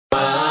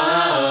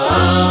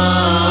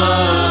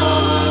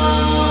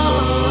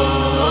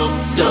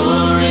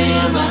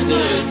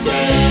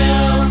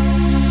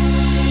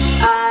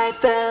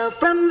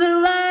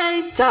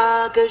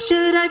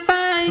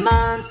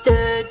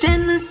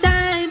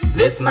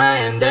this my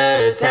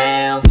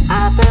undertale.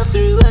 I fell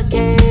through a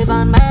cave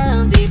on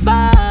Mount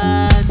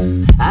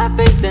Ebott. I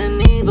faced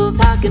an evil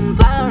talking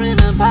flower in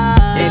a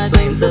pot.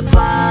 Explains the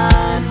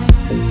plot.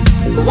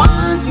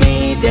 Wants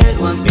me dead,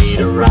 wants me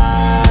to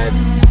rot.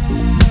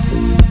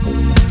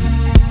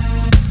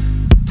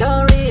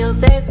 Toriel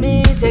saves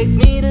me, takes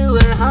me to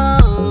her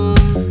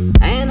home,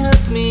 and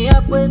hooks me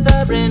up with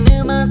a brand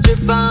new monster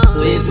phone.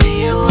 Leaves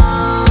me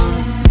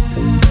alone,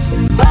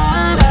 but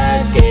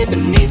I escape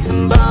and need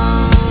some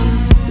bones.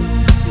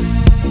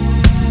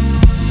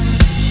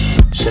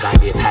 Should I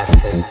be a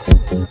pacifist,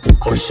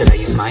 or should I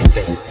use my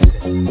fists?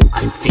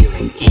 I'm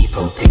feeling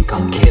evil, think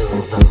I'll kill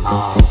them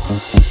all.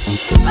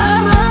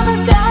 I'm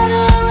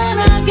homicidal and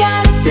I've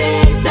got a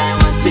taste. I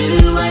want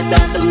to wipe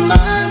out the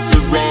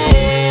monster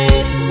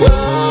race.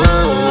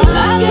 Whoa,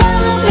 I've got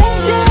no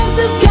patience,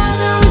 I've got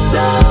no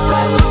resolve.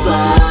 I will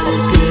slaughter,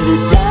 screw the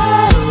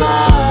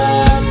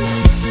dialogue.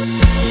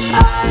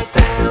 I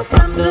fell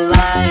from the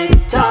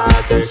light,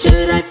 talk or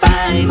should I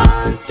fight?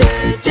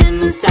 Monster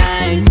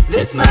genocide,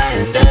 this my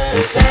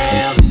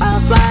undertale.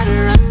 I'll slide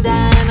or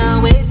undone,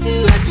 I'll waste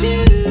who I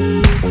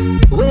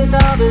choose. With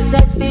all this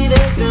XP,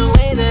 there's no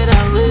way that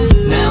I'll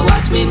lose. Now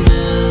watch me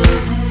move,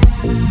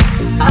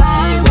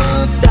 I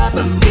won't stop,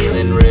 I'm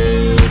feeling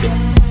rude.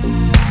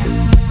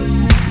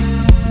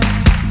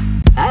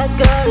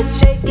 Asgard is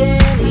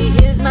shaking, he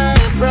hears my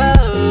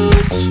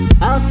approach.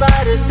 I'll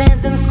slide her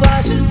sands and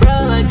squash his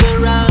bro like a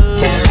roach.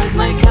 Kara's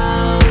my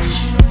coach,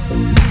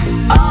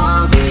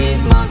 all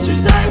these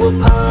monsters I will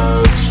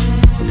poach.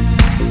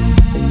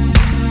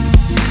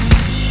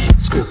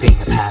 Screw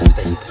being a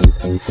pacifist,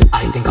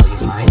 I think I'll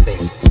use my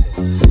fists.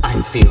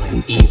 I'm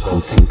feeling evil,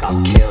 think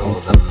I'll kill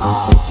them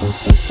all.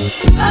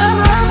 I'm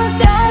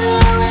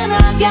homicidal and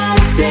I've got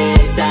a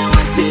taste. I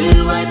want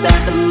to wipe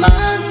out the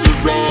monster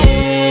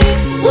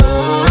race.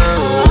 Whoa,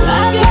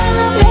 I've got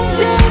no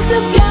patience,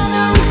 I've got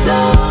no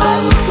resolve. I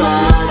will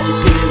slaughter,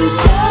 screw the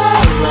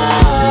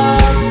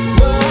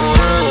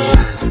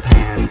dialogue.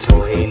 Pan,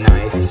 toy,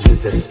 knife,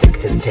 use a stick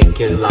to take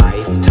your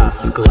life.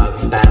 Tough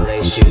glove,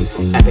 ballet shoes,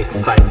 epic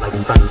fight like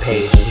front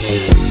page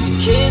news.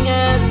 King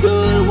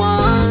Asgard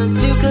wants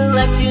to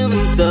collect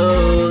human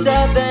souls.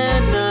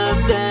 7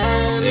 of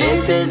them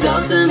is his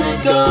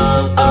ultimate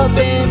goal.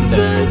 Open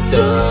the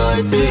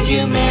door to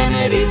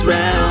humanity's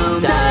realm.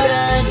 Start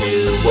a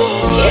new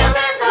war.